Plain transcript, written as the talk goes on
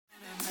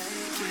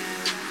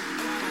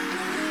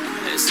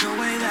There's no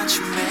way that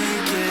you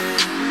make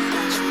it,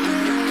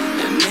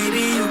 and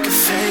maybe you can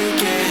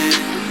fake it,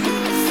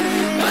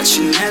 but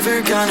you're never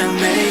gonna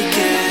make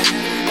it.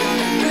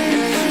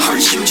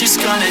 Aren't you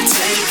just gonna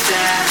take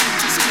that?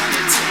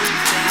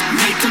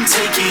 Make them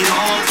take it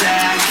all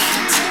back.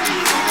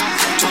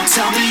 Don't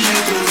tell me you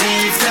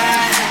believe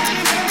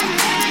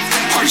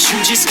that. Aren't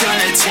you just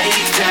gonna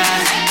take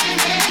that?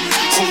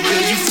 Or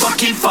will you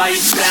fucking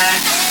fight back?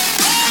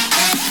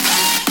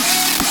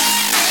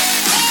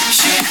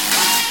 Yeah.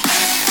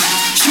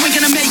 You ain't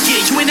gonna make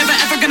it, you ain't never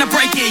ever gonna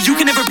break it. You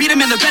can never beat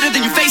them and they're better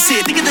than you face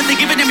it. Thinking that they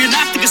give a damn, you're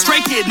not thinking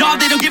straight, kid. No,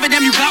 they don't give a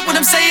damn, you got what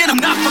I'm saying? I'm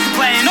not fucking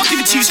playing, I'll give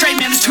it to you straight,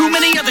 man. There's too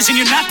many others and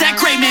you're not that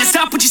great, man.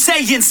 Stop what you're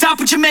saying, stop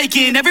what you're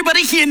making.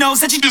 Everybody here knows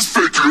that you just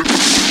fake it.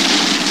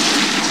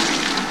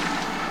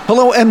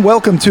 Hello and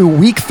welcome to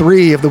week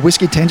 3 of the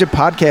Whiskey Tangent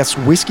Podcast's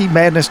Whiskey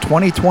Madness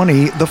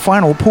 2020, The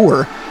Final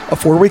Pour, a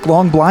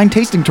 4-week-long blind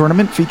tasting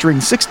tournament featuring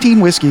 16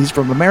 whiskeys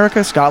from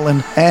America,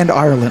 Scotland, and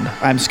Ireland.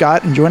 I'm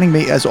Scott, and joining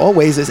me, as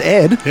always, is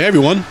Ed. Hey,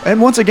 everyone. And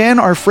once again,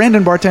 our friend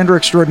and bartender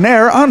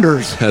extraordinaire,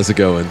 Anders. How's it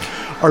going?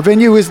 Our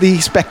venue is the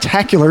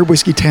spectacular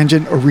Whiskey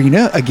Tangent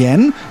Arena,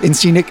 again, in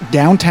scenic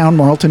downtown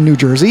Marlton, New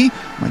Jersey,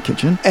 my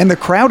kitchen. And the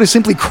crowd is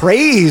simply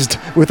crazed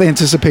with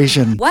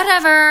anticipation.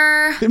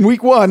 Whatever. In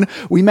week 1,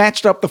 we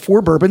matched up the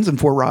 4 bourbons and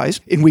 4 ryes.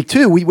 In week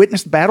 2, we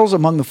witnessed battles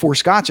among the 4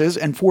 scotches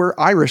and 4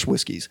 Irish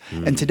whiskeys.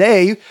 And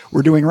today,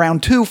 we're doing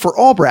round 2 for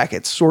all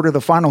brackets, sort of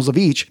the finals of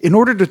each, in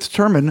order to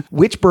determine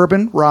which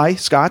bourbon, rye,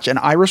 scotch, and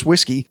Irish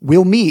whiskey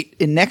will meet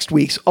in next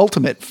week's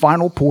ultimate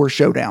final pour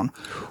showdown.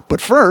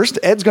 But first,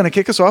 Ed's going to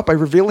kick us off by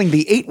revealing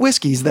the 8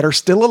 whiskeys that are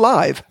still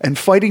alive and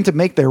fighting to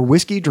make their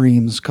whiskey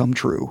dreams come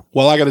true.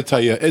 Well, I got to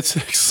tell you, it's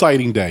an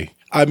exciting day.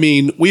 I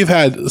mean, we've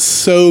had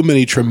so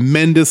many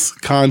tremendous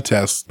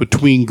contests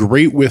between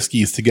great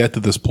whiskeys to get to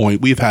this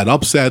point. We've had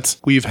upsets.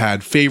 We've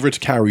had favorites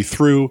carry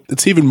through.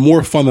 It's even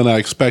more fun than I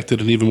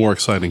expected and even more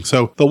exciting.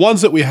 So the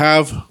ones that we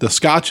have, the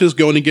scotches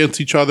going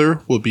against each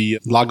other will be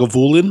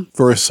Lagavulin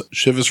versus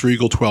Chivas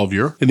Regal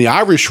 12-year. In the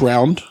Irish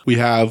round, we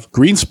have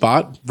Green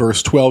Spot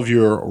versus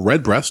 12-year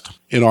Redbreast.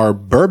 In our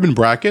bourbon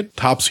bracket,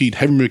 top seed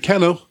Henry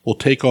McKenna will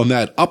take on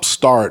that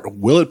upstart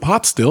Willet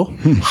Pot Still,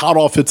 hot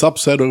off its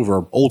upset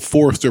over Old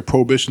Forester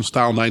Prohibition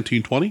Style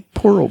 1920.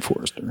 Poor Old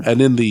Forester.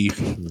 And in the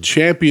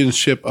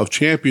championship of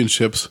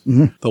championships,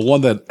 the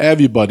one that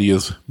everybody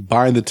is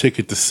buying the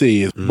ticket to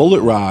see is Bullet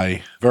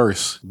Rye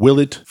versus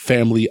Willet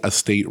Family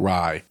Estate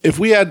Rye. If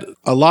we had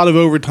a lot of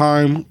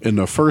overtime in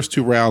the first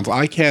 2 rounds,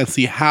 I can't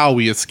see how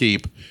we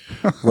escape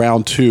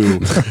round 2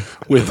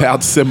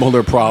 without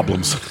similar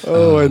problems.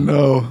 Oh, I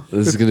know.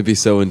 This is going to be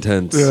so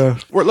intense. Yeah.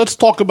 Well, let's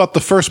talk about the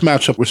first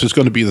matchup, which is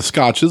going to be the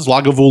Scotches,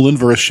 Lagavulin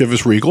versus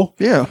Chivas Regal.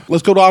 Yeah.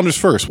 Let's go to Anders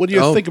first. What do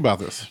you think about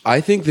this? I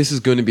think this is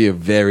going to be a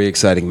very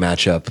exciting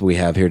matchup we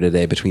have here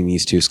today between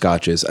these 2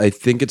 scotches. I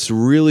think it's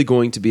really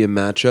going to be a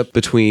matchup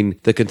between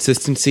the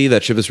consistency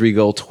that Chivas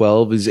Regal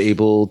 12 is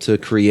able to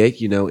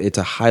create. You know, it's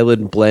a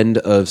Highland blend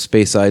of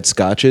Speyside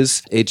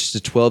scotches, aged to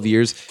 12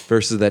 years,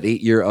 versus that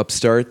 8-year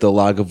upstart, the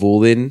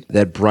Lagavulin,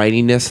 that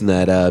brininess and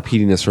that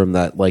peatiness from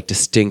that like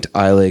distinct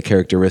Islay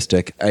characteristic.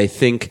 I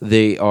think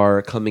they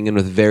are coming in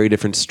with very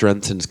different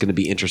strengths, and it's going to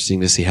be interesting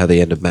to see how they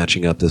end up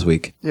matching up this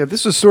week. Yeah,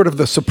 this was sort of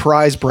the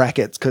surprise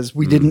brackets because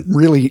we didn't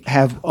really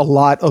have a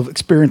lot of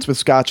experience with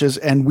scotches,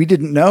 and we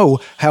didn't know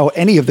how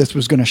any of this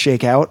was going to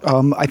shake out.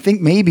 I think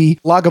maybe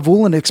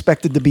Lagavulin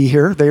expected to be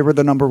here. They were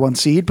the number 1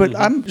 seed, but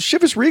I'm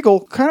Chivas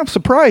Regal kind of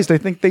surprised. I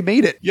think they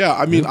made it. Yeah,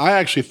 I mean, I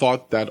actually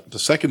thought that the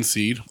 2nd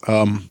seed,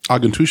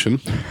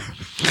 Augenthusen,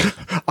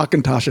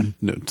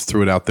 no, just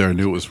threw it out there. I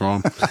knew it was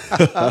wrong.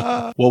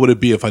 What would it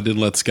be if I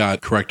didn't let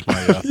Scott correct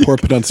my poor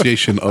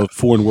pronunciation of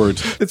foreign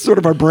words? It's sort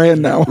of our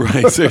brand now.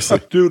 Right, seriously.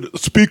 Dude,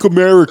 speak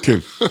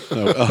American.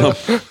 No,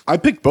 I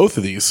picked both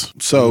of these,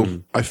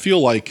 so I feel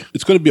like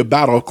it's going to be a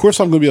battle. Of course,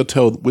 I'm going to be able to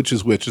tell which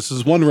is which. This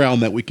is one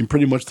round that we can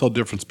pretty much tell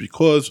difference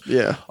because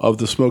of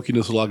the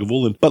smokiness of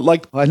Lagavulin. But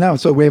like, I know.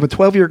 So we have a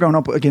 12-year going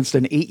up against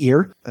an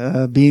 8-year.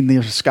 Being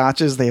the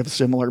scotches, they have a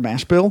similar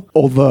mash bill.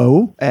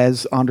 Although,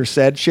 as Anders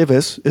said,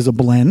 Chivas is a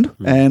blend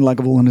and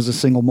Lagavulin is a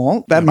single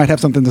malt. That might have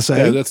something to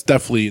say. yeah, that's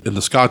definitely in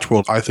the Scotch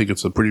world. I think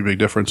it's a pretty big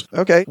difference.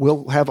 Okay,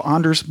 we'll have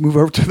Anders move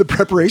over to the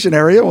preparation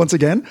area once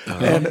again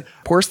and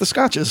pour us the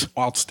scotches.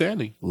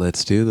 Outstanding.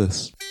 Let's do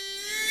this.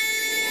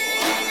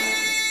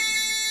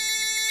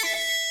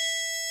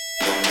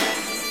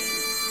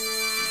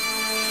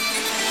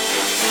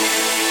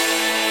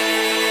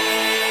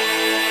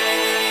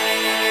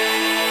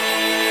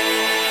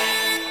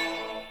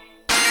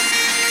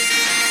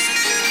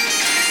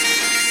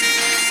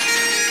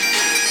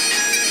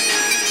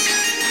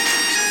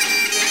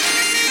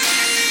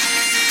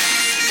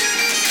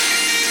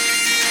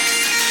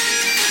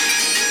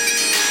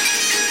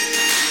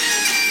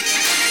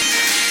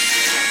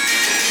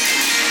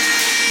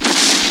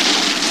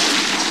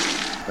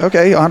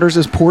 Okay, Anders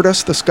has poured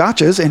us the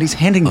scotches, and he's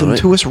handing them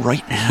to us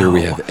right now. Here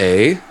we have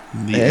A,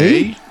 The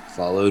A.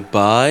 followed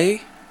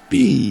by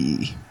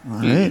B. All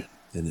right.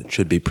 And it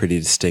should be pretty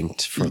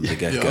distinct from the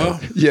get-go.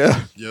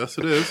 Yeah. Yes,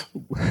 it is.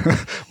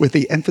 With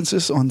the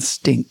emphasis on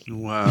stink.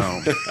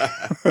 Wow.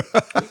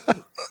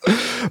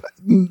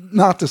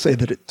 Not to say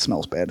that it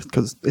smells bad,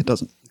 because it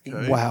doesn't.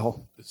 Okay.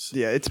 Wow.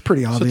 Yeah, it's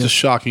pretty Such obvious. a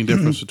shocking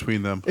difference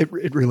between them. It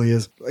really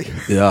is.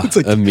 Yeah, It's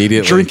like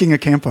immediately. drinking a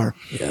campfire.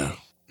 Yeah.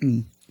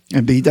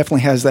 And B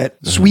definitely has that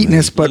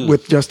sweetness, but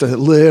with just a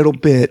little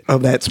bit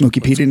of that smoky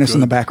peatiness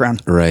in the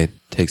background. Right.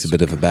 Takes a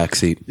bit of a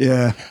backseat.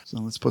 Yeah. So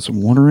let's put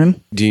some water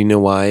in, Do you know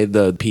why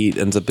the peat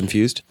ends up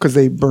infused? because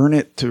they burn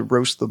it to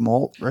roast the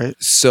malt, right?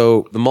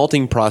 So the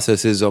malting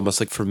process is almost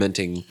like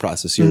fermenting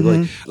process.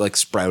 You're like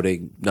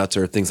sprouting nuts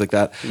or things like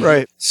that.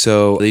 Right.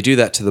 So they do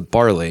that to the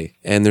barley,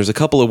 and there's a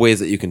couple of ways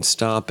that you can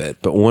stop it.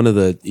 But one of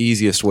the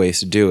easiest ways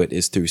to do it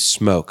is through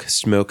smoke.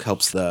 Smoke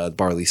helps the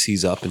barley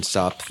seize up and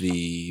stop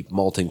the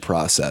malting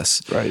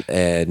process. Right.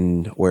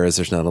 And whereas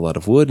there's not a lot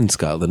of wood in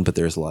Scotland, but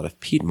there's a lot of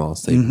peat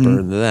malts, they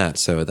burn that.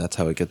 So that's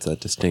how it gets that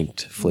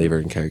distinct flavor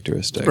and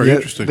characteristic. Very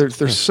interesting.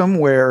 There's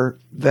somewhere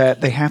that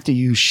they have to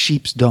use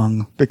sheep's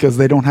dung because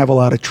they don't have a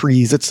lot of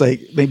trees. It's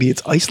like maybe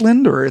it's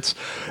Iceland or it's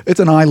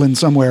an island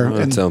somewhere. Well,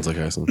 that And- sounds like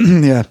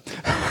Iceland. yeah.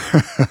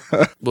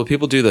 Well,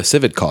 people do the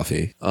civet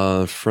coffee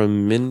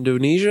from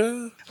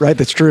Indonesia. Right,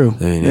 that's true.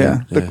 I mean,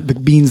 yeah. yeah. The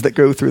beans that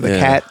go through the Yeah.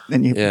 cat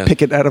and you Yeah.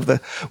 pick it out of the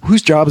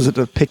whose job is it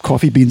to pick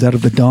coffee beans out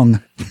of the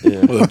dung?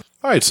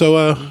 All right,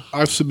 so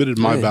I've submitted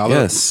my ballot.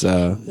 Yes,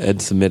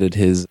 Ed submitted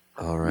his.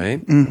 All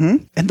right.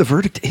 And the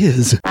verdict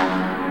is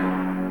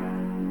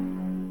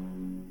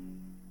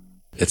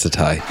It's a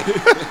tie.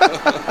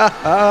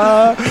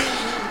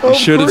 You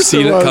should have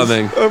seen it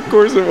coming. Of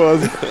course it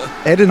was.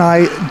 Ed and I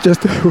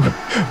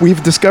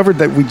we've discovered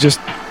that we just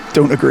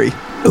don't agree.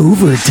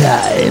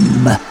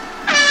 Overtime.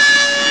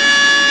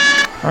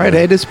 All right,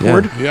 Ed is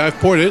poured Yeah, I've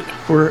poured it.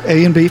 for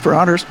A and B for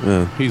honors.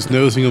 He's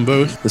nosing them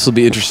both. This will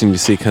be interesting to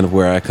see kind of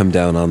where I come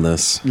down on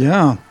this.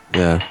 Yeah,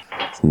 Yeah.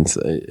 Since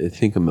I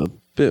think I'm a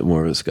bit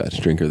more of a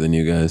Scotch drinker than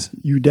you guys.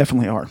 you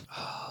definitely are.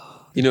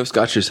 You know,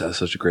 Scotch just has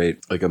such a great,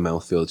 like, a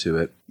mouthfeel to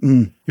it.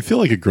 You feel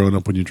like a grown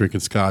up when you're drinking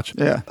scotch.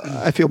 Yeah,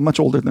 I feel much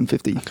older than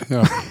 50.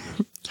 Yeah.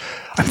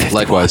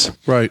 Likewise.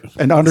 Right.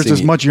 And Anders is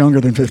See, much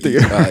younger than 50.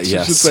 Yes.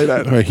 Should say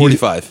that. Right.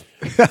 45.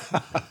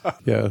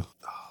 Yeah.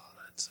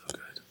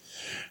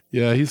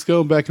 Yeah, he's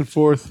going back and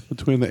forth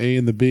between the A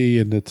and the B,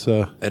 and it's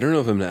I don't know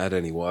if I'm going to add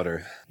any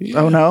water.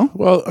 Oh, no?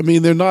 well, I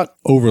mean, they're not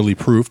overly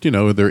proofed. You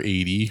know, they're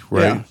 80,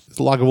 right? Yeah.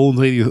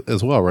 Lagavulin 80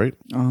 as well, right?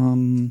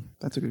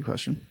 That's a good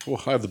question. Well,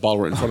 I have the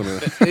bottle right in front of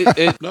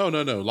me. No.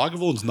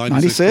 Lagavulin's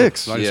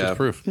 96. 96 proof. 96 Yeah.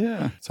 proof.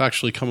 Yeah. It's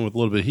actually coming with a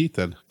little bit of heat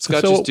then.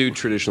 Scotches So- do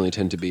traditionally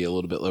tend to be a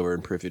little bit lower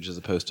in proofage as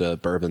opposed to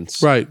bourbons.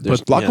 Right,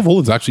 There's- but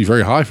Lagavulin's actually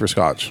very high for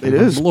scotch. It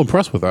is. I'm a little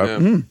impressed with that.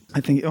 I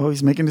think,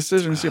 he's making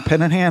decisions. A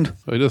pen in hand.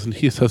 He doesn't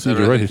I need don't to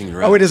know write anything it. to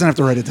write. Oh, he doesn't have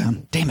to write it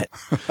down. Damn it.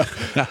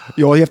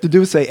 All you have to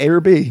do is say A or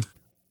B.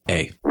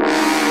 A.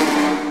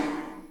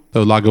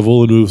 So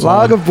Lagavulin moves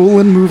on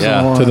Lagavulin moves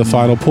Yeah, on. to the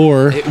final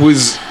pour. It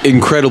was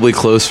incredibly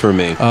close for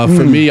me. For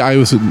me,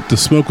 the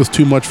smoke was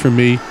too much for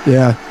me.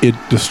 Yeah. It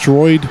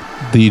destroyed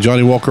the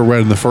Johnny Walker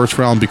Red in the first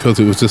round because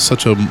it was just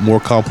such a more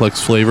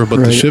complex flavor. But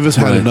the Right. Chivas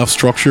had enough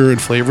structure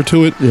and flavor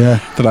to it Yeah.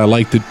 that I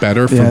liked it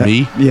better for Yeah.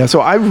 me Yeah, so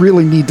I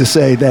really need to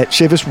say that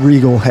Chivas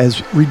Regal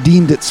has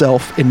redeemed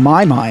itself in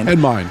my mind. and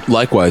mine.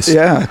 Likewise.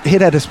 Yeah,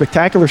 it had a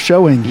spectacular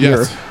showing here.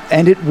 Yes.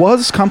 And it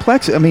was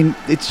complex. I mean,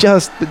 it's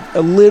just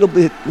a little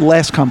bit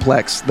less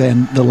complex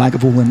than the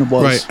Lagavulin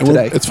was Right. And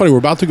today. it's funny. We're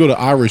about to go to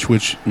Irish,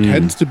 which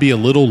tends to be a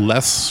little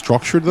less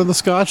structured than the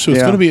Scotch. So it's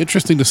Yeah. going to be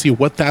interesting to see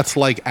what that's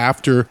like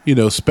after,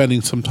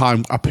 spending some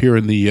time up here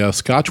in the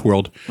Scotch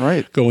world.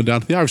 Right. Going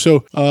down to the Irish.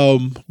 So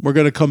we're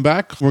going to come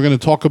back. We're going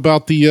to talk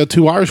about the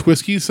two Irish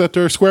whiskeys that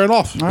they're squaring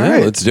off. All Yeah,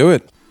 right. let's do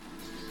it.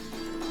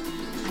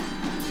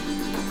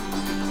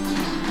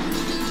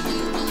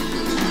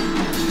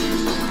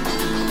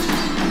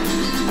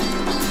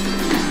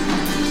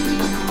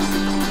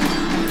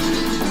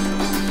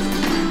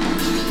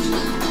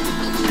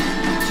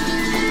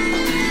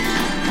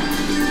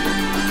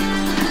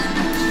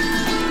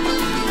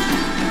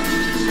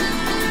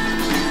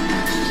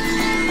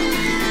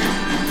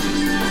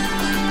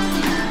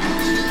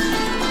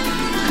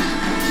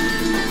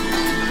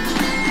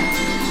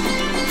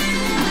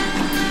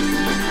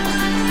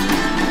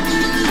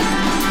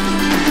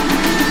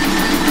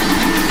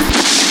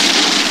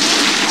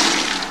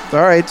 All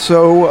right,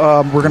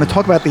 so we're going to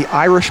talk about the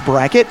Irish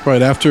bracket.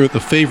 Right after the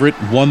favorite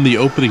won the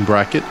opening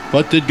bracket,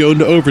 but did go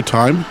into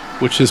overtime,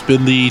 which has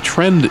been the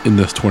trend in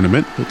this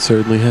tournament. It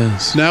certainly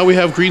has. Now we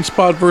have Green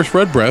Spot versus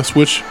Redbreast,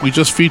 which we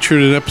just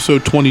featured in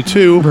episode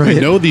 22. Right. We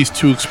know these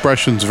two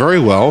expressions very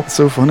well.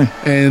 So funny.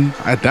 And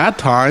at that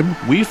time,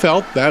 we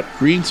felt that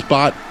Green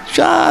Spot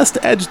just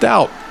edged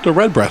out the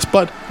Redbreast.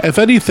 But if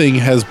anything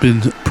has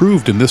been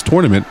proved in this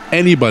tournament,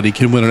 anybody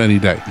can win on any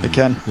day. It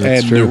can.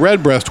 And the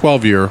Redbreast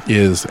 12 year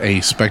is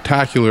a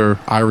spectacular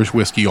Irish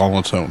whiskey all on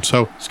its own.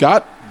 So,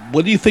 Scott,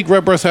 What do you think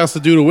Redbreast has to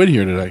do to win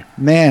here today?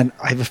 Man,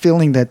 I have a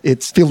feeling that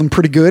it's feeling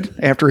pretty good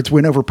after its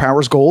win over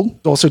Powers Gold.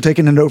 Also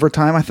taken into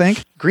overtime, I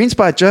think. Green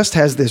Spot just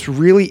has this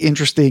really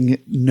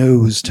interesting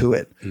nose to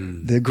it.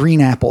 The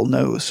green apple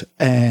nose.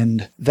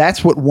 And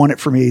that's what won it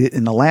for me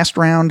in the last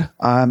round.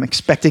 I'm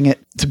expecting it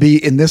to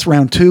be in this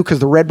round too, because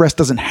the Redbreast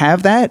doesn't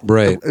have that.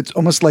 Right. It's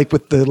almost like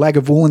with the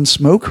Lagavulin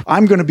smoke.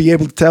 I'm going to be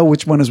able to tell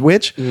which one is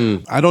which.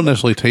 I don't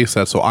necessarily taste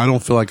that, so I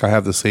don't feel like I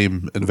have the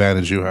same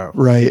advantage you have.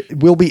 Right.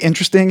 It will be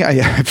interesting. I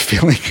have a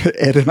feeling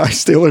Ed and I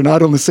still are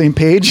not on the same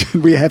page.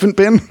 We haven't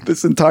been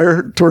this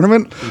entire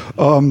tournament.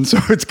 So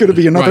it's going to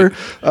be another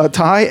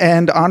tie,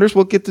 and Anders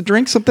will get to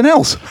drink something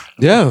else.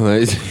 Yeah,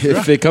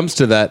 if it comes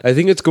to that, I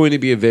think it's going to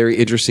be a very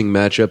interesting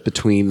matchup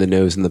between the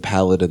nose and the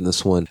palate in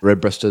this one.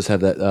 Redbreast does have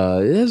that,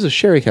 it has a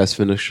sherry cast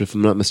finish, if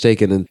I'm not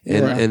mistaken,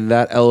 and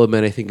that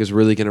element I think is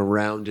really going to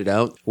round it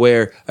out.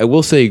 Where I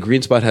will say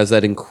Green Spot has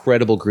that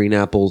incredible green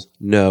apple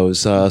nose.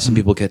 Some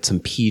people get some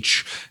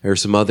peach or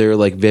some other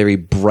like very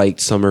bright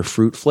summer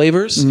fruit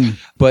flavors,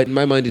 but in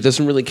my mind it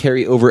doesn't really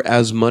carry over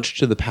as much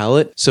to the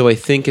palate. So I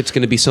think it's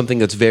going to be something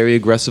that's very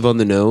aggressive on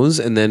the nose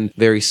and then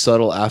very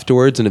subtle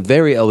afterwards in a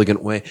very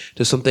elegant way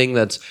to something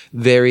that's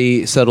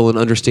very subtle and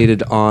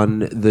understated on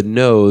the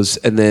nose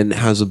and then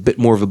has a bit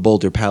more of a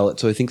bolder palate.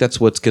 So I think that's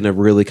what's going to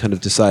really kind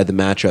of decide the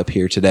matchup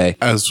here today.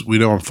 As we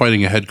know, I'm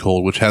fighting a head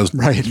cold, which has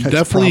Right, that's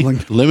definitely a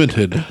problem.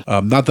 limited.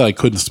 Not that I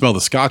couldn't smell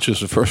the scotches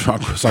the first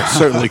round, because I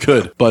certainly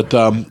could. But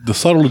the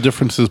subtle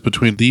differences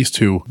between these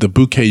two, the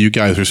bouquet you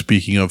guys are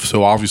speaking of,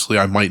 so obviously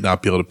I might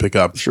not be able to pick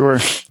up. Sure.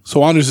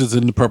 So Anders is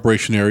in the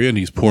preparation area, and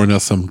he's pouring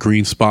us some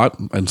Green Spot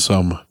and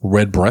some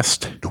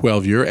Redbreast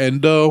 12-year.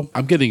 And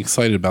I'm getting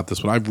excited about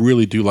this one. I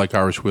really do like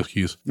Irish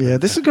whiskeys. Yeah,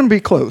 this is going to be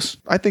close.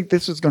 I think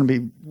this is going to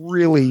be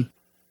really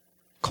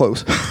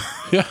close.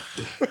 Yeah.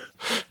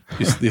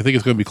 You think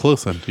it's going to be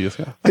close then, do you?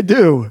 Yeah. I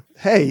do.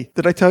 Hey,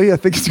 did I tell you I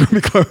think it's going to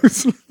be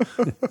close?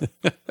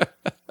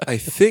 I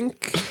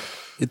think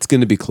it's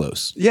going to be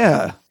close.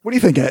 Yeah. What do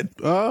you think, Ed?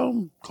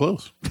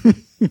 Close.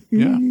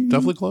 Yeah,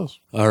 definitely close.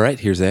 All right,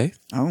 here's A.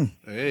 Oh,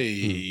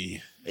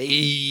 Hey.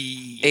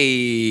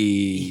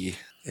 A.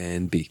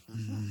 And B.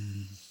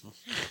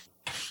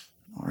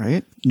 all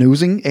right.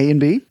 Nosing A and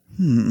B.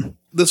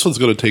 This one's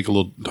going to take a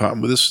little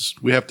time.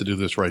 We have to do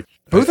this right.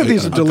 Both of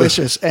these are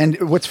delicious. And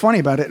what's funny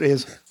about it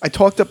is I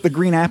talked up the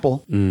green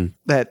apple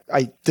that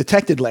I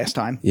detected last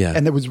time. Yeah.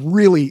 And that was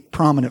really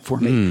prominent for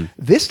me.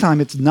 This time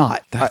it's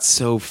not. That's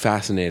so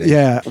fascinating.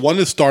 Yeah. One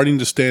is starting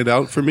to stand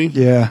out for me.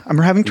 Yeah. I'm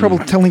having trouble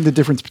telling the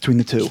difference between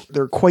the two.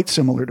 They're quite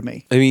similar to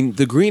me. I mean,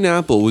 the green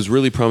apple was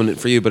really prominent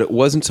for you, but it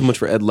wasn't so much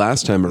for Ed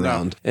last time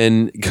around.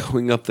 And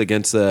going up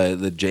against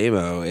the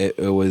JMO,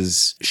 it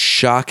was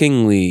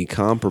shockingly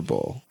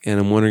comparable. And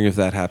I'm wondering if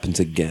that happens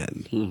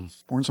again.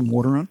 Pouring some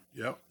water on.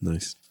 Yep.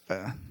 Nice.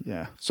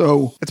 Yeah.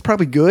 So it's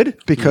probably good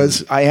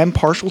because I am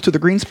partial to the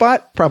Green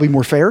Spot, probably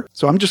more fair.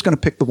 So I'm just going to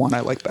pick the one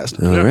I like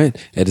best, All right.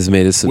 Ed has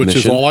made his submission.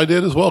 Which is all I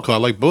did as well, because I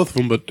like both of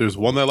them, but there's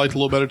one that I liked a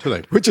little better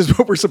today. which is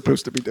what we're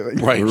supposed to be doing.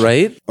 Right.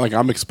 Right? Like,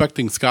 I'm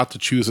expecting Scott to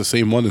choose the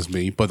same one as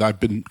me, but I've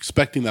been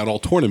expecting that all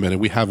tournament,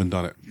 and we haven't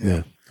done it.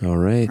 Yeah. All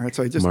right. All right,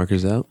 so I just-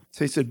 Markers out.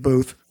 Tasted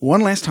both one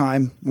last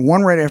time,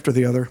 one right after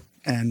the other,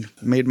 and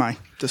made my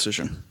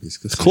decision. It's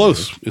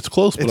close. It's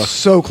close, but It's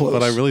so close.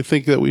 But I really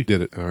think that we did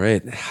it. All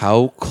right.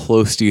 How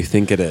close do you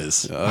think it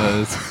is?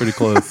 It's pretty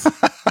close.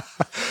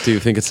 Do you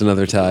think it's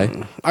another tie?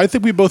 I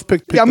think we both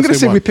picked Yeah, I'm the going to same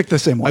say one. we picked the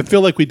same one. I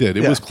feel like we did.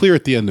 It Yeah. was clear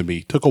at the end of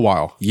me. Took a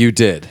while. You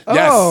did.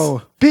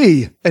 Oh,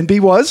 B. And B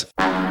was?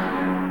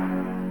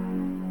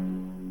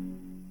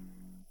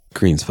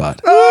 Green Spot.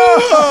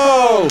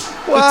 Oh,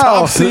 wow.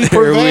 Top seed There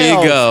we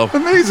prevailed. go.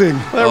 Amazing.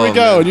 There we Oh,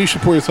 go. man. And you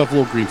should pour yourself a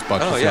little Green Spot.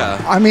 Oh,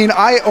 yourself. yeah. I mean,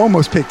 I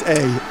almost picked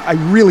A. I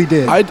really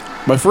did.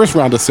 My first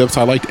round of sips,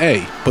 I liked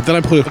A, but then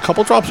I put a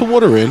couple drops of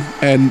water in,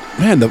 and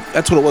man,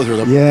 that's what it was.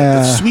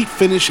 The sweet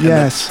finish and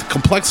Yes. the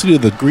complexity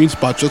of the Green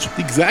Spot, just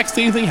the exact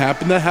same thing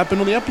that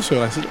happened on the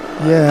episode. I said,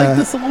 I Yeah. like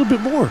this a little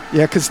bit more.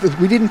 Yeah, because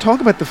we didn't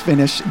talk about the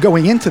finish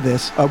going into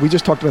this. We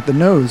just talked about the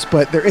nose,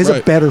 but there is a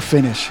Right. better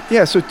finish.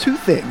 Yeah, so two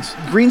things.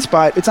 Green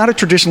Spot, it's not a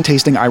traditional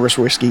tasting Irish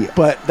whiskey,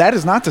 but that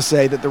is not to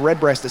say that the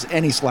Redbreast is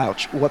any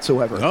slouch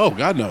whatsoever. Oh,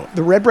 God, no.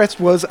 The Redbreast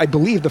was, I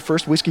believe, the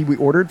first whiskey we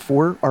ordered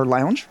for our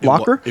lounge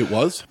locker. It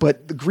was. But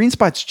the Green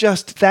Spot's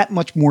just that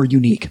much more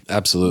unique.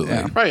 Absolutely.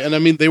 Right, and I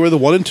mean, they were the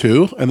 1 and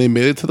 2, and they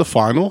made it to the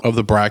final of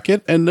the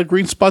bracket, and the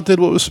Green Spot did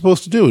what it was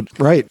supposed to do.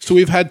 Right. So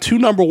we've had 2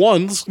 number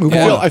ones. on.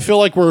 I feel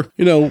like we're,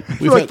 we've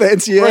like the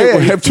NCAA. Right,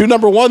 we have 2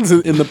 number ones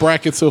in the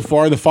bracket so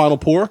far in the final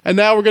pour, and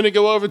now we're going to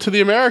go over to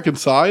the American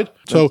side.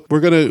 So we're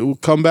going to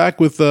come back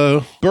with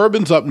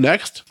bourbons up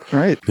next.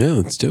 Right. Yeah,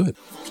 let's do it.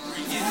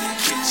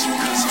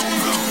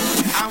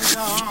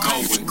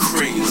 Going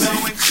crazy.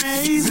 Going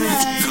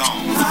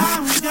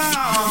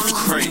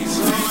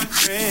crazy.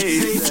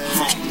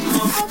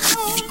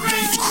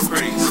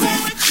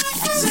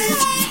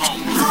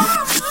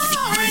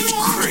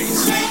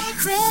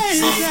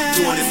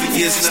 Doing it for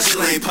years and I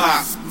still ain't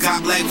pop.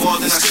 Got blackballed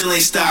and I still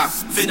ain't stop.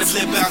 Finna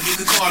flip out, you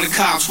can call the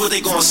cops. What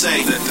they gonna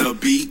say? Let the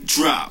beat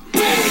drop.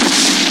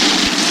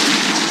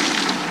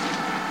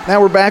 Now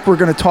we're back. We're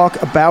going to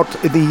talk about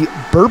the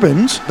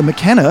bourbons, the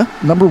McKenna,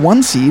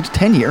 #1 seed,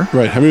 10-year.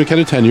 Right, Henry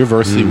McKenna 10-year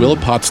versus the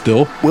Willet Pot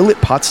Still. Willet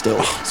Pot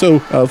Still. So,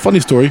 funny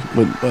story.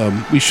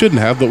 When we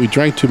shouldn't have, but we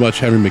drank too much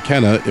Henry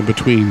McKenna in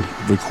between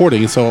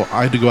recording, so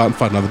I had to go out and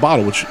find another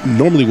bottle, which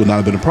normally would not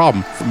have been a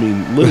problem. I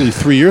mean, literally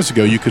 3 years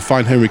ago, you could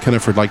find Henry McKenna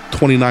for like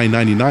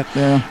 $29.99.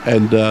 Yeah.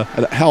 And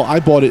hell, I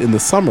bought it in the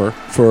summer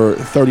for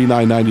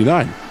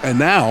 $39.99. And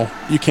now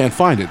you can't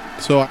find it.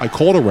 So I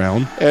called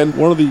around, and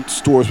one of the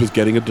stores was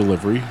getting a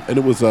delivery, and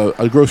it was a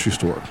grocery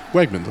store,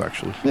 Wegmans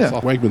actually. Yeah.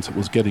 Wegmans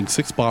was getting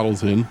 6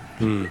 bottles in,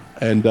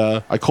 and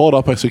I called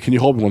up. I said, "Can you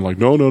hold me one?" Like,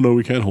 no,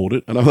 we can't hold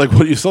it. And I'm like,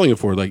 "What are you selling it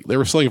for?" Like, they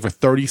were selling it for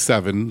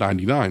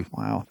 $37.99.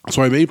 Wow.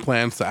 So I made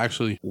plans to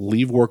actually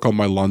leave work on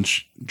my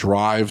lunch,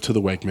 drive to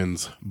the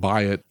Wegmans,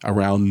 buy it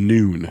around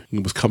noon.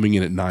 It was coming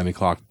in at 9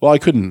 o'clock. Well, I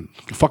couldn't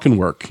fucking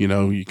work. You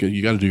know, you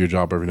got to do your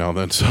job every now and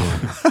then. So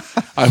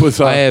I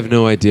was. I have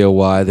no idea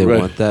why they Right.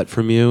 want that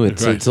from you.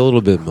 It's Right. it's a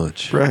little bit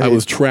much. Right. I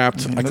was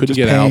trapped. I they're couldn't just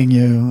get out. paying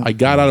you. I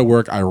got out of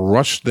work. I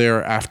rushed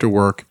there after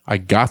work. I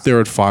got there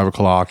at 5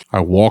 o'clock. I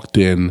walked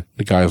in.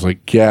 The guy was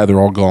like, "Yeah, they're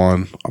all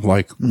gone." I'm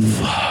like,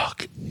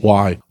 "Fuck.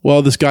 Why?"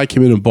 Well, this guy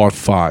came in and bought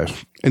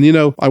 5. And, you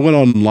know, I went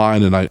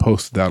online and I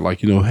posted that,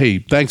 like, you know, "Hey,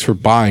 thanks for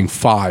buying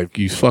 5,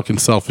 you fucking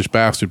selfish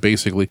bastard,"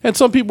 basically. And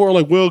some people are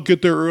like, "Well,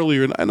 get there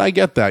earlier." And I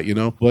get that, you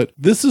know. But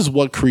this is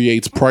what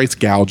creates price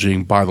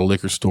gouging by the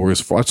liquor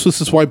stores.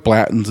 This is why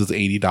Blanton's is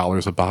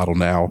 $80 a bottle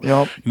now.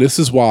 Yep. This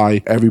is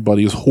why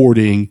everybody is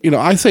hoarding. You know,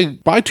 I say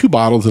buy 2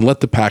 bottles and let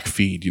the pack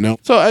feed, you know?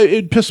 So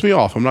it pissed me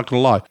off. I'm not going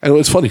to lie. And it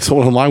was funny.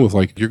 Someone online was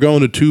like, "You're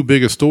going to too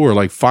big a store.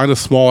 Like, find a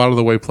small out of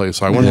the way place."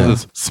 So I went to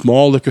this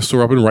small liquor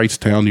store up in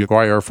Wrightstown, the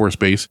Hawaii Air Force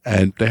Base,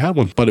 and they had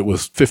one, but it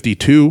was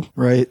 $52.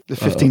 Right. The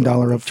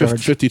 $15 upcharge.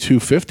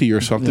 $52.50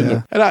 or something.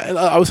 Yeah. And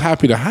I was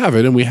happy to have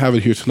it, and we have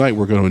it here tonight.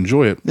 We're going to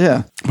enjoy it.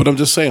 Yeah. But I'm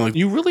just saying, like,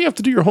 you really have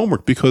to do your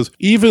homework, because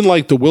even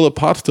like the Willet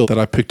Pot Still that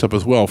I picked up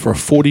as well for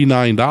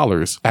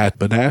 $49 at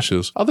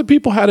Banash's, other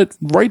people had it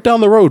right down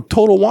the road.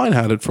 Total Wine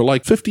had it for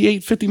like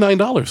 $58,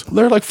 $59.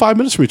 They're like 5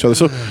 minutes from each other.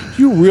 So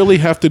you really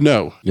have to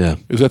know. Yeah.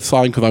 Is that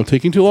sighing because I'm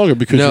taking too long, or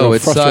because No, you're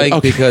it's frustrated? sighing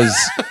Okay. because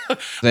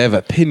they have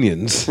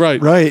opinions.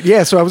 Right. Right.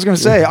 Yeah. So I was going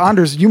to say,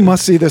 Anders, you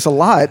must see this a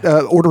lot,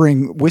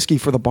 ordering whiskey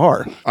for the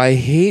bar. I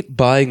hate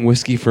buying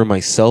whiskey for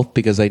myself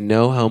because I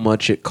know how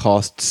much it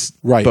costs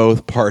Right.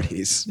 both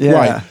parties. Yeah.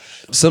 Right.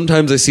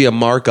 Sometimes I see a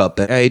markup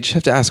that I just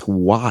have to ask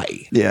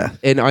why. Yeah.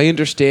 And I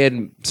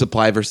understand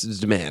supply versus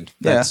demand.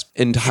 Yeah. That's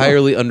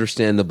entirely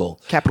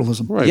understandable.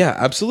 Capitalism. Right. Yeah,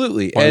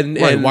 absolutely. Why, And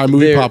why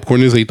movie there-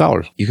 popcorn is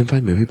 $8? You can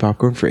find movie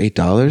popcorn for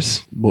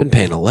 $8. Been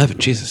paying $11.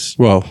 Jesus.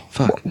 Well,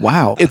 Fuck.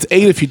 Wow. it's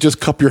 $8 if you just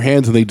cup your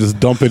hands and they just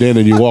dump it in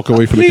and you walk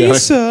away from the counter.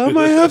 Please, sir,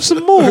 may I have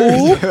some more?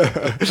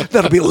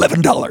 That'll be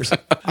 $11.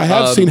 I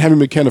have seen Henry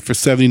McKenna for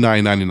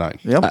 $79.99.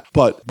 Yep.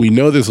 But we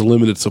know there's a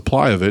limited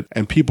supply of it,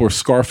 and people are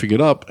scarfing it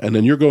up, and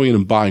then you're going in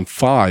and buying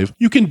 5.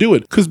 You can do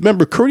it. Because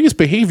remember, courteous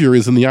behavior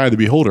is in the eye of the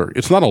beholder.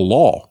 It's not a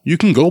law. You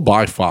can go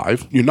buy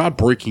 5. You're not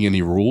breaking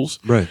any rules.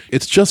 Right.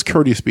 It's just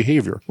courteous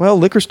behavior. Well,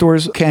 liquor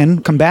stores can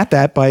combat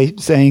that by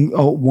saying,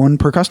 "Oh, 1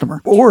 per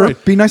customer," or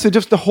Right. be nice to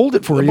just to hold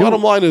it for you.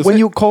 bottom line is when it-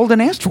 you called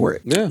and asked for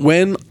it. Yeah.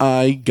 When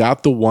I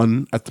got the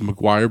one at the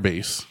McGuire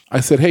base, I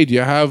said, "Hey, do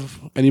you have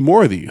any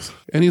more of these?"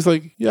 And he's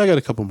like, "Yeah, I got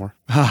a couple more."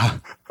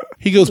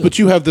 He goes, "But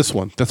you have this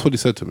one." That's what he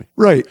said to me.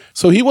 Right.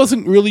 So he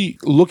wasn't really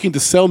looking to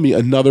sell me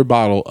another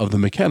bottle of the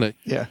McKenna.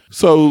 Yeah.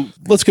 So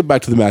let's get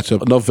back to the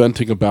matchup. Enough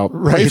venting about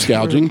price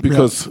gouging,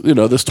 because, you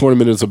know, this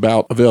tournament is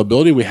about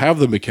availability. We have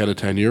the McKenna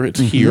 10-year. It's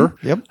here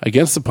Yep.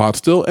 against the Pot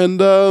Still. And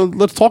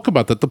let's talk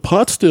about that. The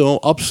Pot Still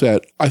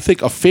upset, I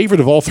think, a favorite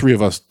of all 3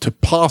 of us to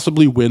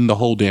possibly win the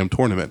whole damn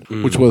tournament,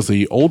 which was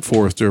the Old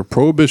Forester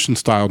Prohibition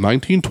Style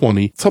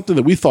 1920, something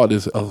that we thought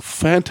is a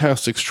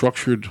fantastic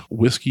structured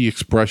whiskey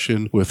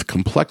expression with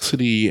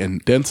complexity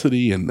and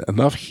density and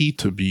enough heat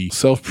to be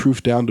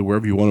self-proof down to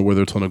wherever you want it,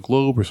 whether it's on a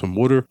globe or some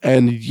water.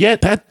 And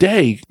yet that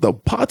day, the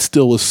Pot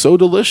Still was so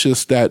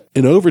delicious that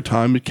in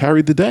overtime, it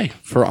carried the day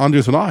for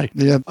Anders and I.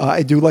 Yeah,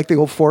 I do like the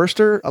Old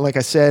Forester. Like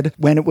I said,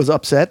 when it was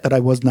upset, that I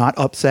was not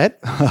upset.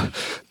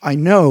 I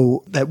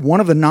know that one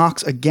of the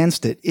knocks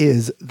against it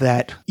is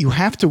that you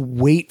have to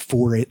wait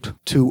for it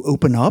to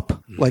open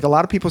up. Like a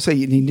lot of people say,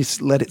 you need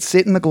to let it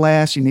sit in the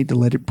glass, you need to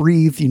let it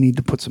breathe, you need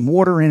to put some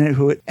water in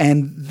it,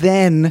 and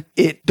then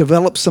it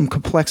develops some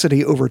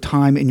complexity over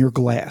time in your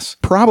glass,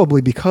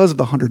 probably because of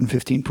the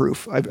 115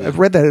 proof. I've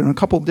read that in a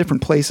couple of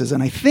different places,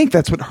 and I think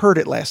that's what hurt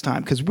it last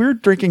time, because we're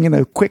drinking in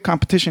a quick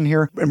competition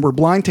here, and we're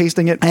blind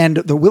tasting it, and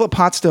the Willet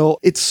Pot Still,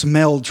 it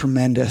smelled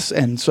tremendous,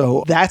 and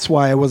so that's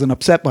why I wasn't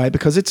upset by it,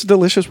 because it's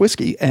delicious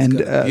whiskey, and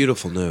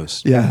Beautiful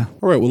nose. yeah.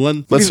 All right, well,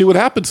 then let's see what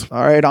happens.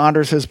 All right,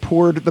 Anders has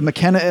poured the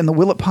McKenna and the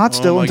Willet Pot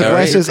Still my into God.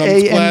 glasses Here A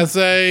comes and glass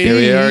A. Here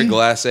we B. are,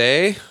 glass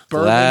A,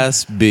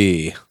 glass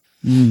B.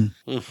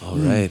 All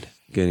right.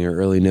 Getting your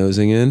early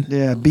nosing in.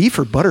 Yeah, B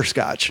for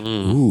butterscotch.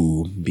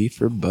 Ooh, beef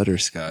for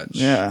butterscotch.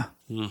 Yeah.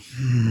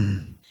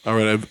 All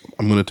right,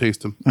 I'm going to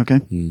taste them. Okay.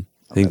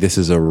 I think this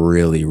is a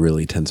really,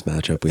 really tense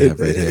matchup we have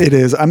right here. It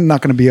is. I'm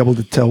not going to be able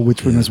to tell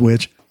which one is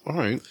which. All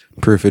right.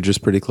 Proofage is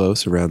pretty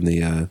close around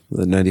the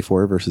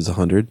 94 versus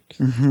 100.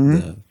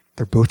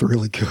 They're both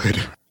really good.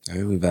 All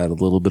right, we've added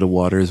a little bit of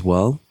water as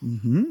well.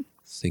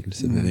 Taking a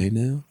sip of A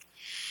now.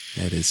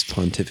 Ed is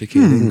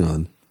pontificating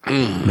on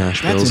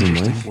mash bills and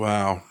life.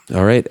 Wow.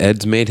 All right,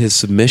 Ed's made his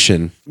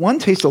submission. One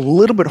tastes a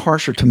little bit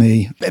harsher to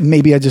me.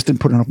 Maybe I just didn't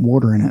put enough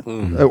water in it,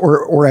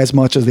 or as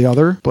much as the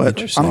other.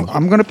 But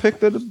I'm going to pick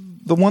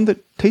the one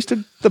that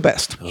tasted the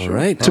best. All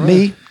right. To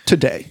me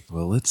today.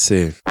 Well, let's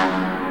see.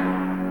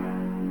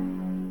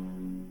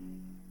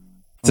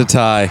 It's a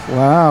tie.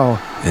 Wow.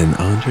 And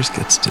Anders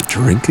gets to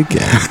drink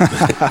again.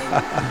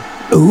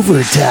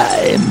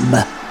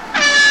 Overtime.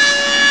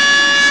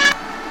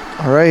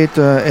 All right,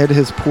 Ed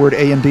has poured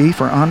A and B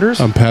for Anders.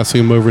 I'm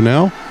passing him over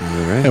now. All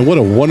right. And what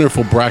a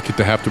wonderful bracket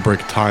to have to break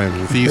time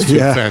with these two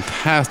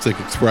fantastic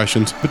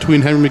expressions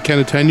between Henry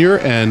McKenna Tenure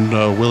and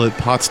Willett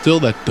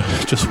Potstill that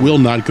just will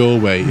not go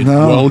away. It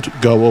won't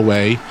go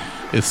away.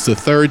 It's the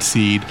third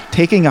seed.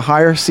 Taking a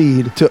higher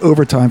seed to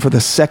overtime for the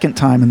second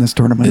time in this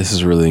tournament. This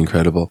is really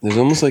incredible. There's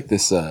almost like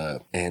this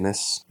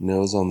anise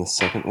nose on the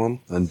second one,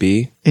 on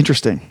B.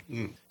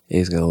 Interesting.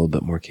 A's got a little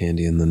bit more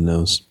candy in the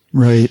nose.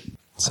 Right.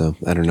 So,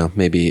 I don't know.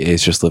 Maybe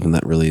A's just living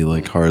that really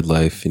like hard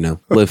life, you know.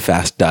 Live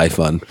fast, die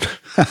fun.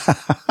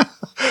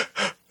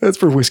 That's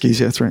for whiskeys.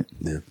 Yeah, that's right.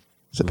 Yeah.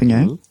 Sipping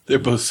A. They're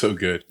both so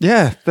good.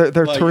 Yeah, they're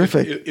Like,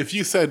 terrific. If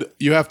you said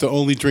you have to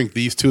only drink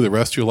these two the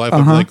rest of your life,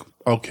 I'd be like,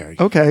 okay.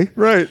 Okay,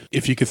 right.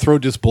 If you could throw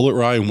just Bullet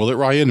Rye and Willet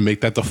Rye in and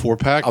make that the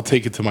 4-pack, I'll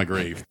take it to my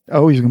grave.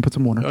 Oh, he's going to put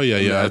some water. Oh, yeah.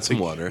 Add some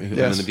water. I'm Yes.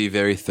 going to be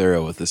very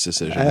thorough with this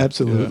decision.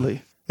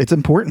 Absolutely. It's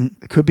important.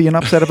 It could be an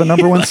upset of a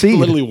number one seed.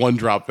 Literally one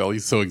drop, Bill.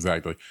 He's so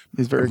exactly.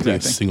 He's very Put a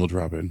exacting. single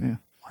drop in. Yeah.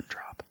 One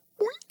drop.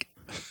 Boink.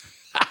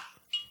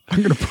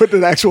 I'm going to put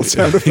an actual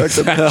sound effect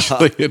in.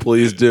 Actually,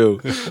 Please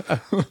do.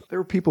 There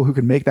are people who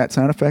can make that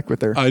sound effect with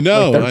their... I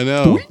know.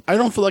 boink. I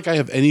don't feel like I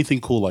have anything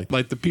cool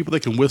like the people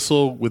that can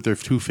whistle with their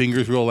 2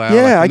 fingers real loud.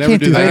 Yeah, I never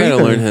can't do I that got to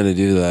either. learn how to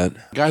do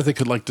that. Guys that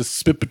could like just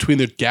spit between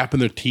their gap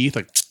in their teeth,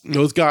 like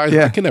those guys.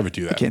 Yeah. I can never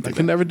do that. can't do I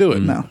can that. never do it.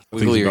 No.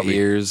 Wiggle your about me.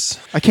 ears.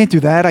 I can't do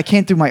that. I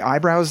can't do my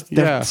eyebrows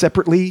Yeah.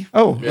 separately.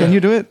 Oh, can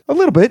you do it? A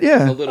little bit,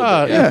 yeah. A little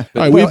Yeah. bit, yeah.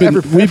 All right, Well,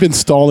 we've been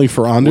stalling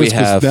for Anders We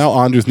have. because now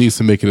Anders needs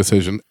to make a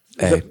decision.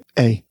 Hey,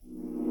 A.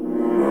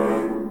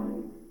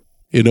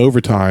 In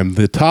overtime,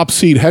 the top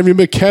seed Henry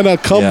McKenna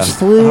comes Yeah.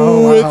 through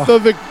Oh, wow. with the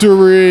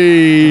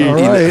victory. All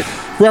right.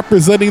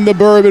 Representing the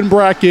bourbon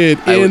bracket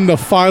in the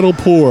final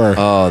pour.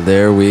 oh,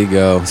 there we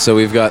go. So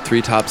we've got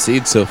 3 top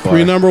seeds so far.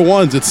 3 number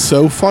ones. It's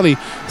so funny.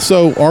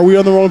 So are we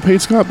on the wrong page,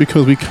 Scott?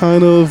 Because we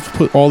kind of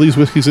put all these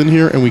whiskeys in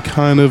here and we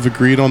kind of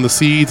agreed on the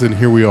seeds and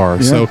here we are.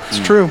 Yeah, So it's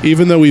true.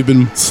 even though we've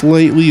been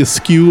slightly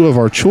askew of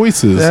our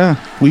choices, Yeah.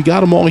 we got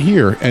them all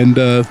here. And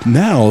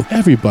now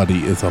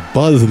everybody is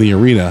abuzz in the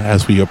arena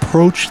as we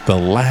approach the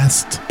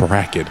last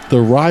bracket, the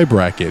rye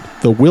bracket.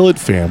 The Willett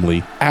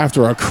family,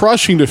 after a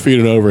crushing defeat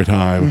in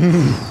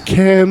overtime,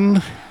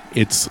 can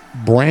its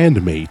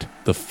brand mate,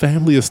 the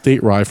family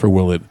estate rye for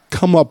Willett,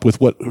 come up with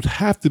what would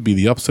have to be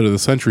the upset of the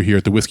century here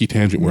at the Whiskey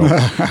Tangent World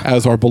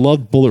as our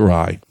beloved Bullet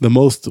Rye, the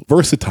most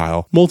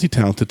versatile,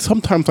 multi-talented,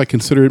 sometimes I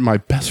consider it my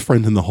best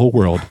friend in the whole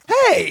world.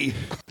 Hey!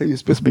 That was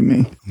supposed to be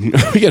me.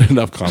 We get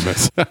enough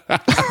comments.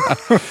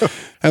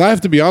 And I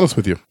have to be honest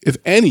with you. If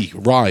any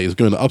rye is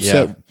going to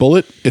upset Yeah.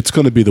 Bullet, it's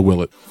going to be the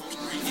Willett.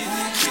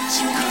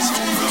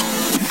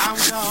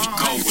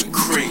 Going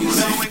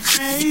crazy.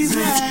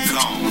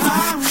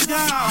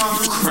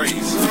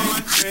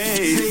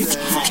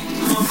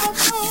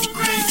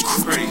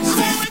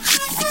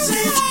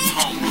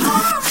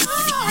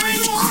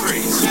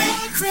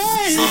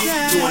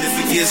 Doing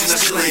it for years and I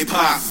still ain't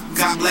pop.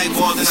 Got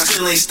blackballed and I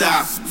still ain't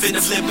stop. Finna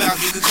flip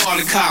out, you can call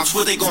the cops.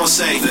 What they gonna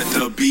say? Let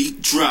the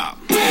beat drop.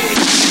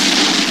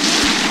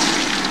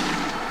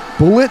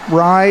 Bullet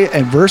Rye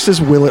and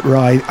versus Willett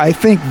Rye. I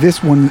think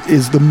this one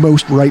is the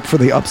most ripe for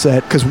the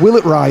upset because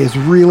Willett Rye is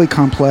really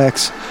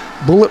complex.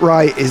 Bullet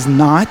Rye is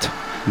not.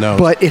 No.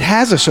 But it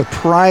has a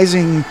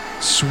surprising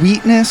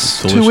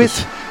sweetness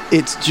Delicious. to it.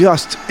 It's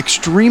just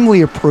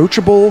extremely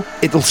approachable.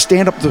 It'll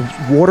stand up to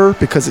water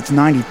because it's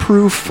 90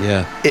 proof.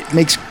 Yeah. It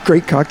makes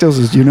great cocktails,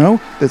 as you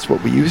know. That's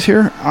what we use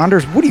here.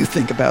 Anders, what do you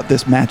think about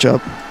this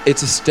matchup?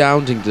 It's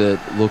astounding to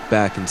look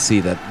back and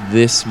see that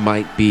this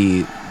might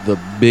be the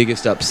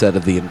biggest upset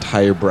of the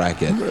entire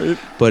bracket.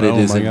 But it Oh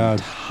is my God.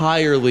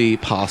 entirely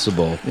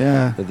possible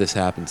Yeah. that this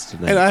happens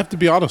tonight. And I have to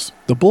be honest,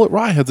 the Bullet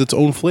Rye has its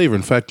own flavor.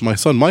 In fact, my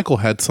son Michael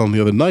had some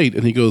the other night,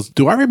 and he goes,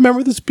 "Do I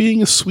remember this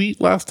being as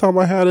sweet last time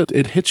I had it?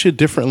 It hits you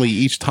differently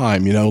each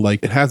time, you know,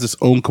 like it has its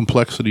own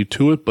complexity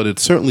to it, but it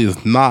certainly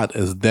is not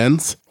as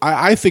dense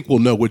I think we'll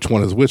know which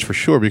one is which for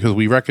sure because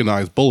we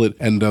recognize Bullet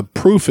and the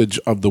proofage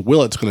of the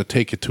Willet's going to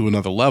take it to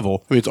another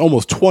level. I mean, it's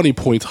almost 20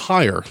 points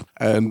higher.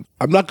 And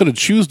I'm not going to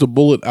choose the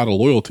Bullet out of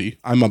loyalty.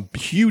 I'm a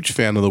huge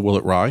fan of the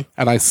Willet Rye.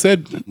 And I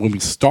said when we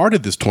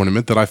started this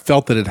tournament that I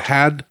felt that it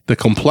had the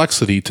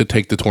complexity to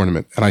take the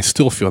tournament. And I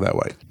still feel that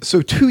way.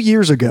 So 2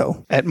 years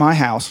ago at my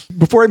house,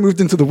 before I moved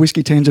into the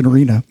Whiskey Tangent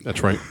Arena.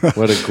 That's right.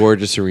 What a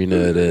gorgeous arena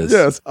it is.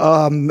 Yes.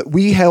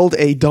 We held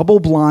a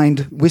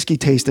double-blind whiskey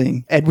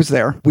tasting. Ed was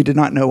there. We did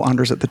not know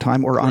Anders at the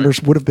time, or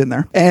Anders would have been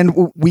there.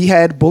 And we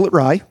had Bullet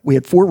Rye. We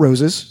had Four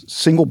Roses,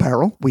 single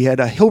barrel. We had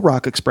a Hill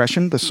Rock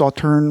Expression, the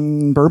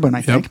Sauterne Bourbon,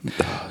 I think.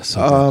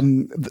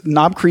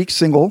 Knob Creek,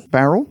 single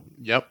barrel.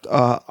 Yep.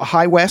 A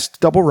High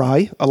West Double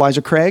Rye,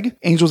 Elijah Craig,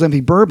 Angel's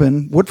Envy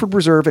Bourbon, Woodford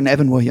Reserve, and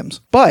Evan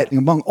Williams. But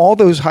among all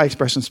those high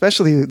expressions,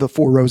 especially the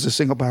Four Roses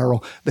single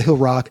barrel, the Hill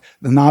Rock,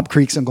 the Knob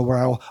Creek single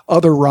barrel,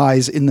 other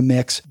ryes in the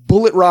mix,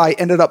 Bullet Rye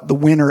ended up the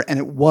winner, and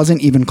it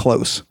wasn't even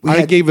close.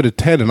 I gave it a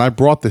 10, and I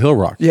brought the Hill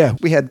Rock. Yeah,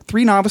 we had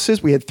 3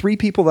 novices. We had 3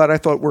 people that I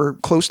thought were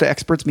close to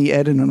experts, me,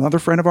 Ed, and another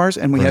friend of ours.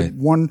 And we had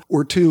 1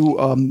 or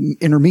 2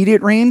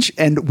 intermediate range,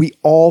 and we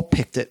all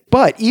picked it.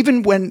 But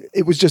even when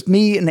it was just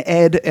me and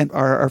Ed and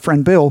our friend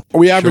Bill,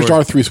 we averaged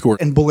our 3 score.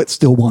 and Bullet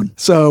still won.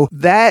 So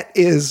that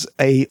is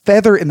a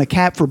feather in the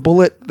cap for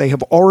Bullet. They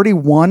have already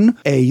won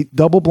a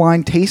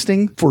double-blind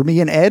tasting for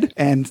me and Ed.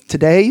 And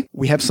today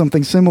we have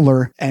something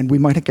similar, and we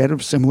might get a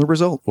similar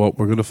result. Well,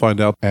 we're going to find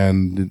out,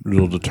 and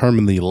it'll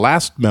determine the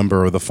last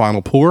member of the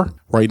final pour.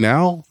 Right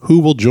now, who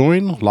will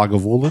join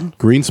Lagavulin,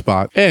 Green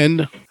Spot,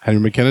 and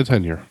Henry McKenna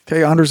Tenure.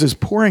 Okay, Anders is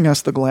pouring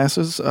us the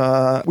glasses.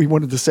 We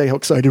wanted to say how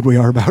excited we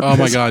are about Oh this.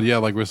 my God, yeah,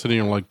 like we're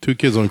sitting here like 2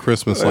 kids on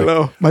Christmas. I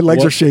know. My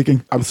legs are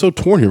shaking. I'm so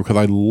torn here because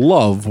I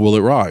love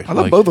Willet Rye. I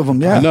love both of them,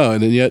 yeah. I know,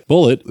 and then yet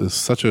Bullet is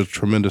such a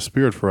tremendous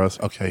spirit for us.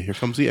 Okay, here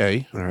comes the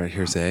A. All right,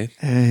 here's A.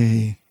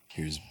 A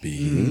Here's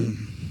B.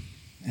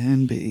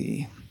 and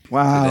B.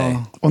 Wow.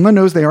 Today. On the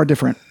nose, they are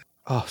different.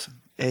 Oh,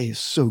 A is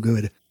so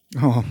good.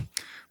 Oh,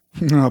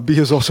 B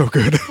is also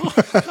good.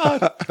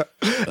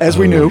 As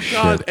we knew.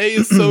 God, A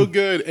is so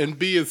good, and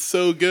B is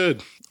so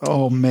good.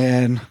 Oh,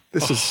 man.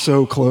 This is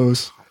so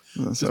close.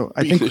 So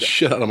I Beating think the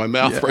shit out of my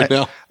mouth right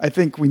now. I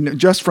think we know,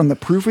 just from the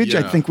proofage, I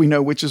Yeah. think we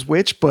know which is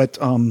which. But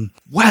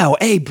wow,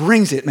 A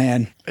brings it,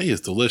 man. A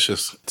is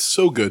delicious. It's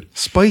so good.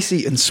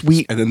 Spicy and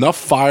sweet. And enough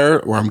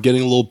fire where I'm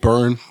getting a little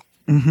burn.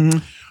 Mm-hmm.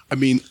 I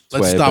mean,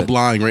 let's why I stop bet-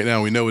 lying right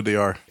now. We know what they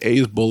are. A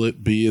is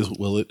Bullet, B is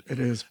Willet. It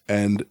is.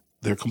 And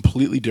they're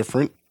completely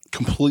different.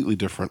 Completely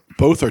different.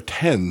 Both are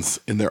 10s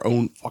in their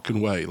own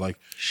fucking way. Like,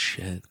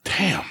 Shit.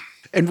 damn.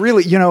 And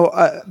really,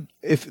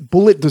 if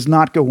Bullet does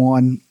not go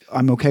on,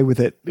 I'm okay with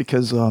it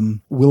because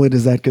Willet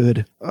is that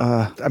good.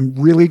 I'm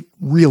really,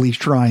 really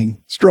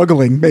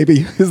struggling,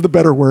 maybe is the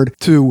better word,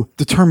 to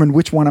determine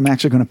which one I'm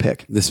actually going to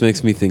pick. This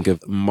makes me think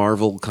of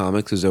Marvel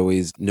Comics is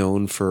always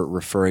known for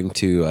referring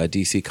to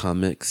DC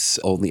Comics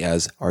only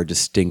as our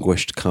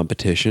distinguished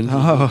competition.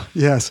 Oh,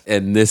 yes.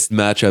 And this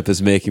matchup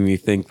is making me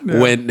think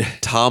when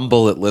Tom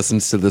Bullet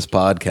listens to this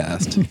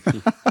podcast,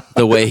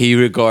 the way he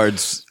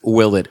regards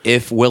Willet,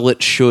 if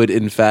Willet should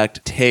in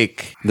fact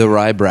take the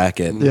rye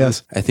bracket,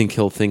 Yes. I think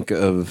he'll think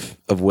of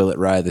Willet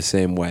Rye the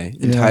same way.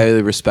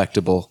 Entirely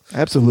respectable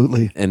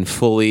Absolutely. and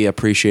fully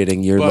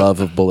appreciating your love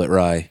of Bullet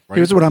Rye.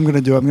 Here's what I'm going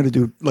to do. I'm going to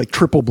do like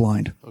triple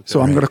blind. So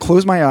I'm going to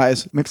close my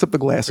eyes, mix up the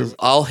glasses.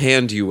 I'll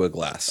hand you a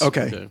glass.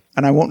 Okay.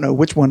 And I won't know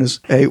which one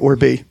is A or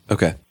B.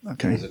 Okay.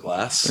 Okay. There's a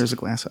glass. There's a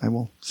glass. I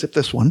will sip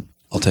this one.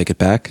 I'll take it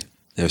back.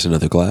 There's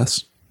another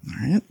glass.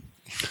 All right.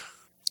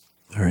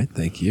 All right.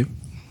 Thank you.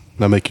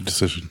 Now make your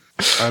decision.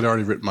 I'd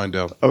already written mine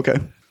down. Okay.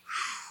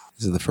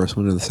 Is it the first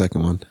one or the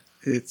second one?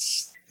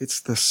 It's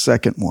the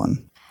second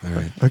one. All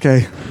right.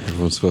 Okay.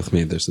 Everyone's both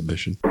made their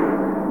submission.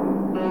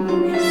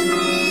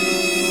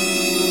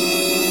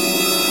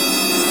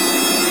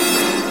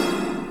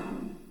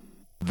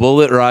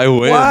 Bullet Rye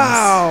wins.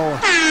 Wow.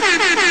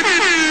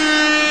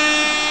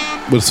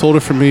 What sold it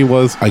for me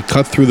was I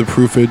cut through the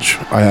proofage.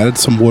 I added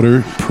some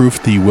water,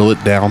 proofed the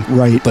Willet down.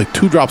 Right. Like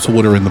 2 drops of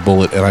water in the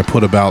Bullet, and I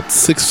put about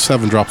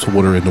 6-7 drops of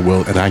water in the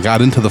Willet, and I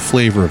got into the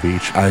flavor of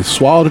each. I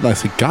swallowed it, and I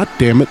said, God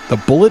damn it, the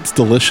Bullet's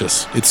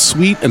delicious. It's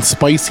sweet and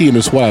spicy, and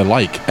it's what I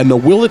like. And the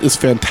Willet is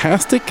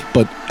fantastic,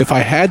 but if I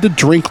had to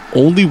drink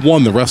only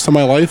one the rest of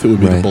my life, it would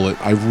be the Right. Bullet.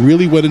 I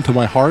really went into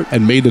my heart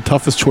and made the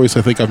toughest choice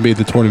I think I've made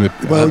in the tournament.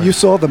 Well, you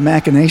saw the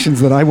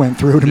machinations that I went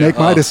through to make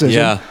my decision.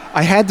 yeah.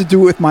 I had to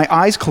do it with my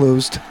eyes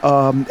closed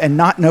and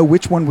not know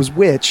which one was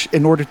which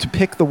in order to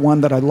pick the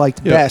one that I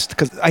liked best.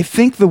 Because I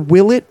think the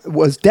Willet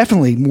was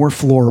definitely more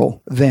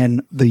floral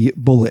than the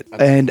Bullet.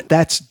 And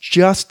that's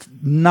just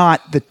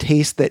not the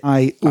taste that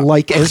I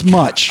like as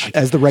much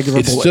as the regular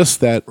It's Bullet. just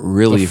that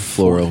Really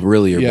floral,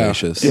 really yeah,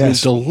 herbaceous. it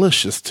was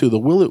delicious too. The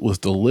Willet was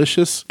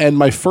delicious, and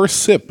my first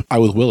sip, I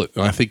was Willet,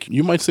 and I think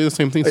you might say the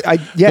same thing.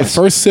 Yes.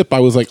 The first sip, I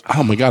was like,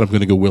 "Oh my god, I'm going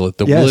to go Willet."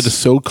 The Yes. Willet is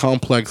so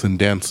complex and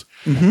dense.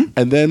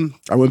 And then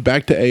I went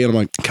back to A, and I'm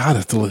like, "God,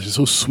 it's delicious,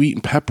 so sweet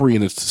and peppery,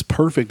 and it's just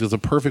perfect. It's a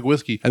perfect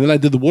whiskey." And then I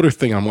did the water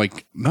thing. I'm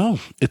like, "No,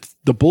 it's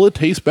the Bullet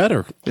tastes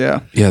better."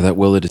 Yeah. Yeah, that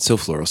Willet, it's so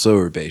floral, so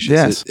herbaceous.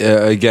 Yes.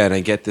 Again, I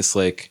get this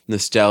like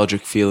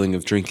nostalgic feeling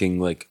of drinking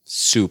like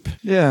soup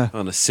Yeah.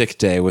 on a sick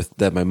day with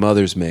that my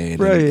mother's made.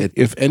 And Right.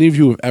 If any of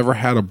you have ever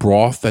had a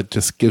broth that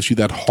just gives you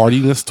that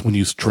heartiness when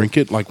you drink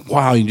it, like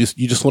wow, you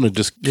just want to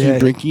just keep Yeah.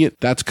 drinking it.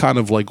 That's kind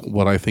of like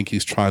what I think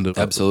he's trying to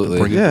Absolutely.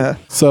 bring. Yeah.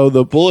 So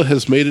the Bullet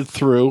has made it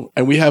through,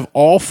 and we have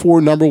all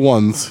 4 number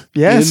ones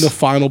Yes. in the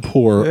final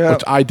pour, Yeah.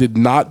 which I did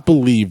not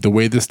believe the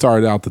way this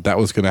started out that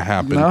was going to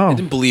happen. No. I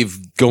didn't believe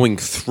going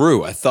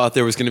through. I thought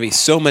there was going to be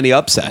so many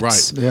upsets.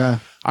 Right. Yeah.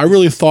 I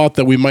really thought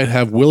that we might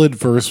have Willett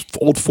versus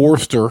Old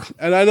Forester.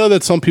 And I know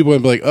that some people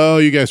would be like, oh,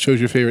 you guys chose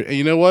your favorite. And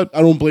you know what?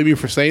 I don't blame you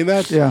for saying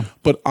that. Yeah.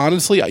 But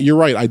honestly, you're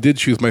right. I did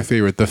choose my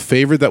favorite. The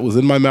favorite that was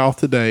in my mouth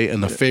today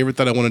and the favorite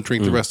that I want to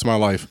drink the rest of my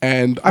life.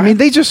 And I mean,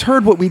 they just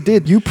heard what we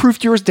did. You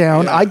proofed yours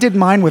down. I did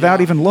mine without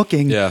even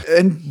looking. Yeah.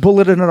 And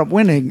Bullet ended up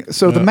winning.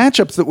 So the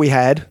matchups that we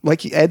had,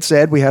 like Ed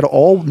said, we had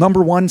all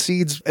number 1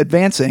 seeds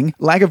advancing.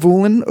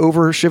 Lagavulin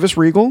over Chivas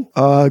Regal,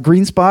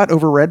 Green Spot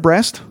over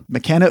Redbreast,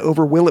 McKenna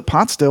over Willet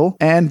Pot Still,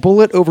 and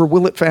Bullet over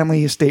Willet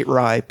Family Estate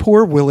Rye.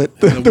 Poor Willet.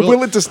 The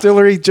Willet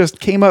Distillery just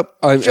came up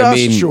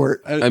just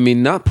short. I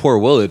mean, not poor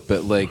Willet,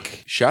 but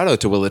like shout out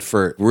to Willet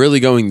for really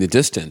going the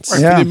distance.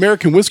 Yeah. for the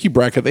American whiskey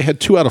bracket, they had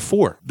 2 out of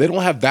 4. They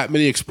don't have that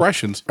many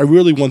expressions. I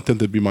really want them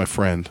to be my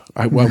friend.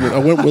 I want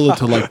Willett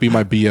to like be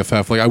my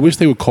BFF. Like I wish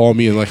they would call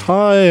me and like,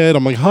 hi Ed.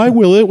 I'm like, hi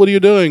Willett. What are you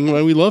doing?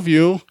 Well, we love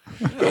you.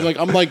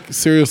 I'm like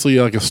seriously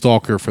like a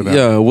stalker for that.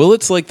 Yeah,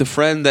 Willet's like the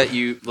friend that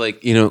you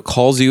like,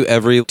 calls you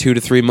every 2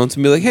 to 3 months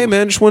and be like, "Hey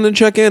man, just wanted to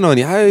check in on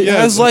you.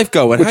 How's life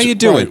going? How you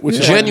doing?" right, which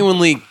is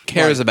genuinely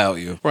cares about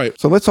you. Right.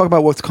 So let's talk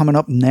about what's coming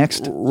up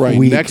next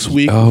week. Next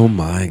week. Oh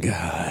my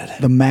god.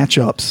 The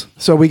matchups.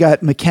 So we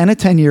got McKenna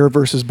 10-year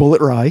versus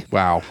Bullet Rye.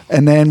 Wow.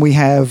 And then we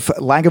have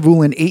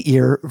Lagavulin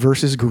 8-year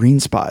versus Green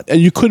Spot.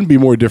 And you couldn't be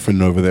more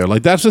different over there.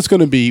 Like that's just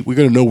going to be, we're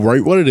going to know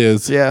right what it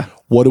is. Yeah.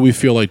 What do we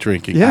feel like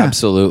drinking? Yeah.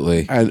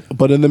 Absolutely.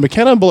 But in the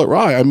McKenna and Bullet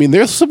Rye, I mean,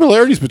 there's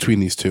similarities between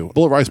these two.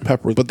 Bullet Rye's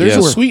pepper, but there's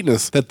Yes. a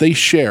sweetness that they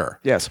share.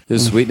 Yes. The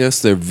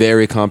sweetness, they're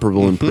very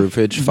comparable in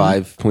proofage,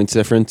 5 points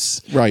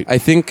difference. Right. I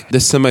think the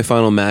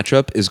semifinal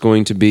matchup is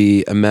going to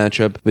be a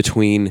matchup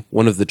between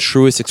one of the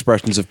truest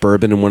expressions of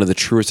bourbon and one of the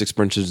truest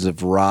expressions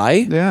of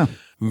rye. Yeah.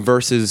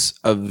 Versus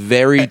a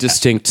very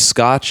distinct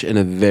Scotch and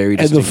a very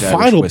And the distinct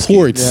Irish final whiskey.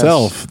 pour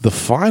itself, the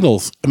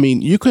finals, I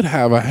mean, you could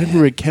have a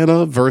Henry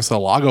McKenna versus a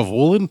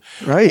Lagavulin.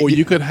 Right. Or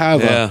you could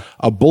have Yeah.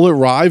 a Bullet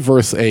Rye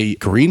versus a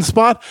Green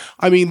Spot.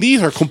 I mean,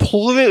 these are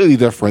completely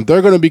different.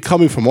 They're going to be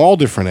coming from all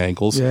different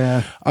angles.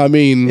 Yeah. I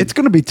mean, It's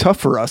going to be tough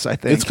for us, I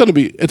think. it's going to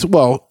be, if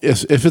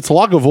it's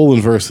Lagavulin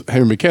versus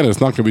Henry McKenna,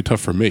 it's not going to be tough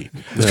for me.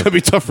 It's going to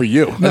be tough for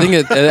you. I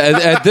think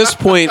at this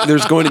point,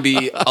 there's going to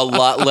be a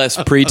lot less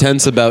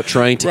pretense about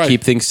trying to Right.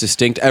 keep things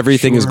distinct.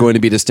 Everything is going to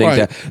be distinct.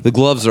 Right. The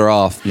gloves are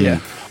off. Yeah.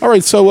 All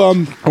right, so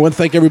I want to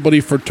thank everybody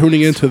for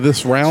tuning into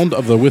this round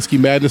of the Whiskey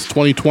Madness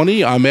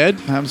 2020. I'm Ed,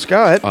 I'm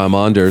Scott. I'm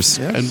Anders.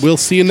 and we'll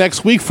see you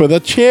next week for the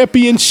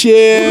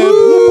championship. Aren't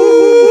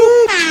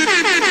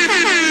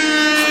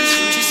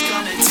you just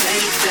gonna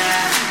take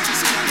that?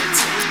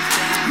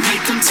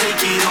 Make them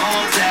take it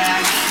all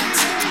back.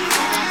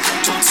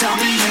 Don't tell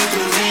me you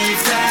believe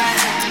that.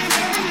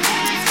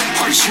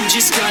 Aren't you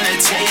just gonna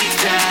take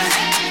that?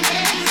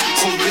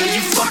 Or will you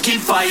fucking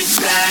fight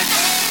back?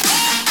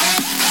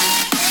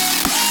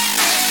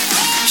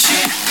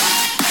 Yeah.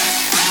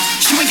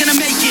 You ain't gonna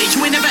make it,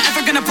 you ain't never ever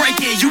gonna break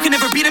it. You can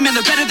never beat them and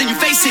they're better than you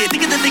face it.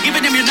 Thinking that they give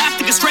a damn, you're not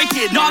thinking straight,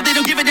 kid. No, they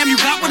don't give a damn, you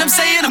got what I'm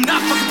saying? I'm not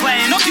fucking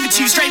playing, I'll give it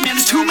to you straight, man.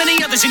 There's too many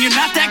others and you're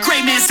not that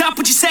great, man. Stop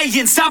what you're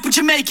saying, stop what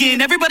you're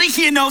making. Everybody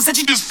here knows that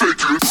you just fake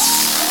it.